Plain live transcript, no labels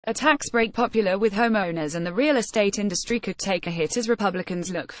A tax break popular with homeowners and the real estate industry could take a hit as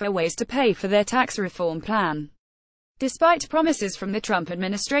Republicans look for ways to pay for their tax reform plan. Despite promises from the Trump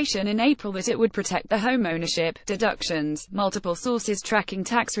administration in April that it would protect the homeownership deductions, multiple sources tracking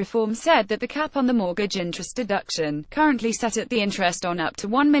tax reform said that the cap on the mortgage interest deduction, currently set at the interest on up to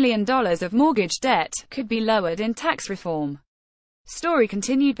 $1 million of mortgage debt, could be lowered in tax reform. Story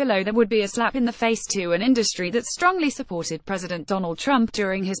continued below. There would be a slap in the face to an industry that strongly supported President Donald Trump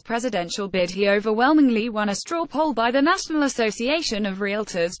during his presidential bid. He overwhelmingly won a straw poll by the National Association of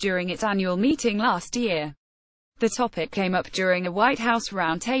Realtors during its annual meeting last year. The topic came up during a White House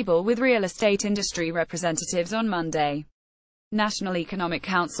roundtable with real estate industry representatives on Monday. National Economic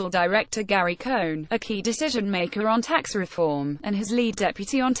Council Director Gary Cohn, a key decision-maker on tax reform, and his lead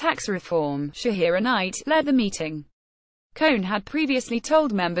deputy on tax reform, Shahira Knight, led the meeting. Cohn had previously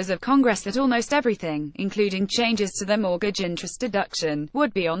told members of Congress that almost everything, including changes to the mortgage interest deduction,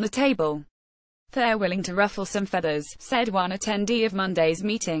 would be on the table. "They're willing to ruffle some feathers," said one attendee of Monday's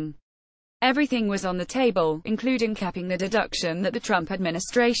meeting. Everything was on the table, including capping the deduction that the Trump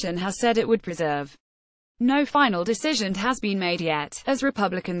administration has said it would preserve. No final decision has been made yet, as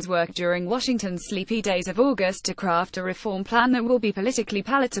Republicans work during Washington's sleepy days of August to craft a reform plan that will be politically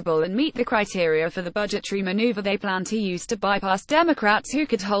palatable and meet the criteria for the budgetary maneuver they plan to use to bypass Democrats who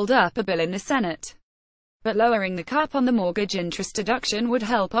could hold up a bill in the Senate. But lowering the cap on the mortgage interest deduction would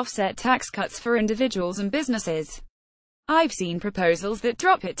help offset tax cuts for individuals and businesses. "I've seen proposals that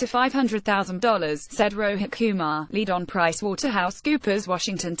drop it to $500,000, said Rohit Kumar, lead on PricewaterhouseCoopers'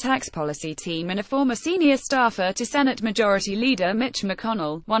 Washington tax policy team and a former senior staffer to Senate Majority Leader Mitch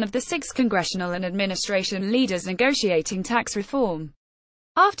McConnell, one of the 6 congressional and administration leaders negotiating tax reform.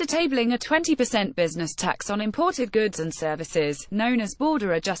 After tabling a 20% business tax on imported goods and services, known as border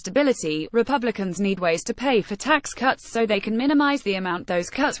adjustability, Republicans need ways to pay for tax cuts so they can minimize the amount those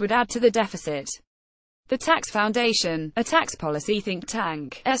cuts would add to the deficit. The Tax Foundation, a tax policy think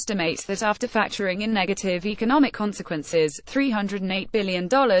tank, estimates that after factoring in negative economic consequences, $308 billion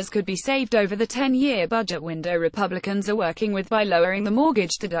could be saved over the 10-year budget window Republicans are working with by lowering the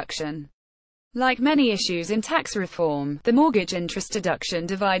mortgage deduction. Like many issues in tax reform, the mortgage interest deduction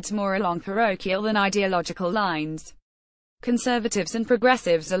divides more along parochial than ideological lines. Conservatives and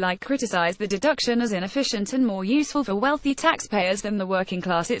progressives alike criticize the deduction as inefficient and more useful for wealthy taxpayers than the working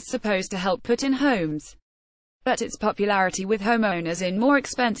class it's supposed to help put in homes. But its popularity with homeowners in more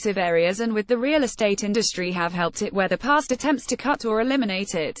expensive areas and with the real estate industry have helped it weather past attempts to cut or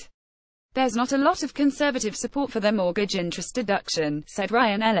eliminate it. "There's not a lot of conservative support for the mortgage interest deduction," said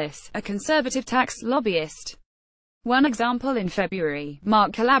Ryan Ellis, a conservative tax lobbyist. One example in February,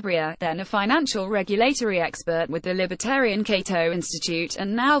 Mark Calabria, then a financial regulatory expert with the libertarian Cato Institute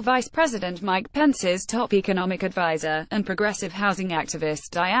and now Vice President Mike Pence's top economic advisor, and progressive housing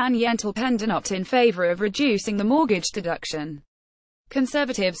activist Dianne Yentel penned an opt in favor of reducing the mortgage deduction.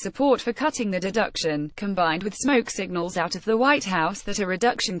 Conservative support for cutting the deduction, combined with smoke signals out of the White House that a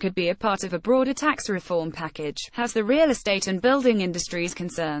reduction could be a part of a broader tax reform package, has the real estate and building industries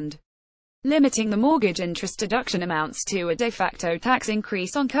concerned. Limiting the mortgage interest deduction amounts to a de facto tax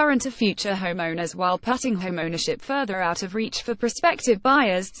increase on current and future homeowners while putting homeownership further out of reach for prospective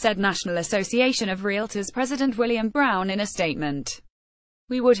buyers, said National Association of Realtors President William Brown in a statement.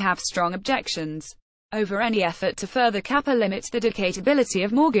 "We would have strong objections over any effort to further cap or limit the deductibility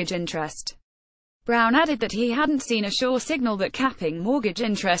of mortgage interest." Brown added that he hadn't seen a sure signal that capping mortgage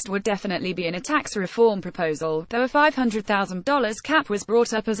interest would definitely be in a tax reform proposal, though a $500,000 cap was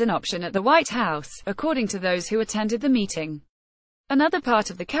brought up as an option at the White House, according to those who attended the meeting. Another part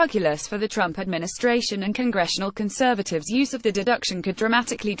of the calculus for the Trump administration and congressional conservatives' use of the deduction could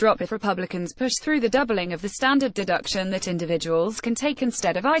dramatically drop if Republicans push through the doubling of the standard deduction that individuals can take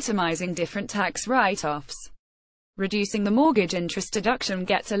instead of itemizing different tax write-offs. Reducing the mortgage interest deduction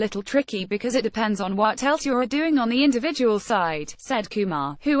gets a little tricky because it depends on what else you're doing on the individual side, said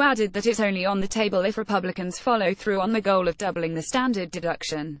Kumar, who added that it's only on the table if Republicans follow through on the goal of doubling the standard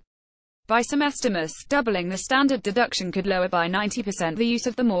deduction. By some estimates, doubling the standard deduction could lower by 90% the use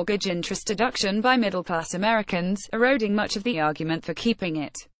of the mortgage interest deduction by middle-class Americans, eroding much of the argument for keeping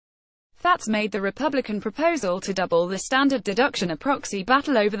it. That's made the Republican proposal to double the standard deduction a proxy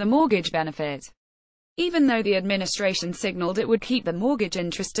battle over the mortgage benefit. Even though the administration signaled it would keep the mortgage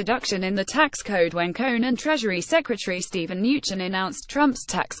interest deduction in the tax code when Cohn and Treasury Secretary Steven Mnuchin announced Trump's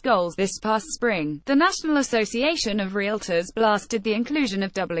tax goals this past spring, the National Association of Realtors blasted the inclusion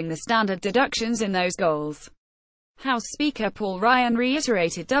of doubling the standard deductions in those goals. House Speaker Paul Ryan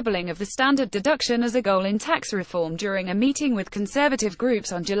reiterated doubling of the standard deduction as a goal in tax reform during a meeting with conservative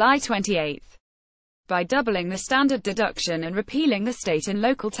groups on July 28. By doubling the standard deduction and repealing the state and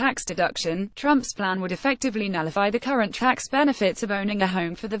local tax deduction, Trump's plan would effectively nullify the current tax benefits of owning a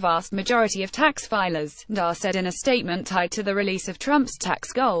home for the vast majority of tax filers, Dar said in a statement tied to the release of Trump's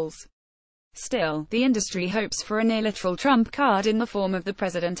tax goals. Still, the industry hopes for a near-literal Trump card in the form of the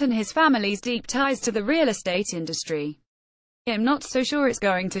president and his family's deep ties to the real estate industry. "I'm not so sure it's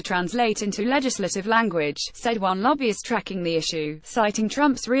going to translate into legislative language," said one lobbyist tracking the issue, citing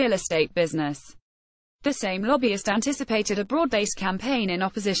Trump's real estate business. The same lobbyist anticipated a broad-based campaign in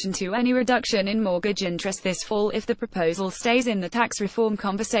opposition to any reduction in mortgage interest this fall if the proposal stays in the tax reform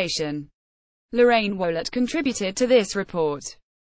conversation. Lorraine Wollert contributed to this report.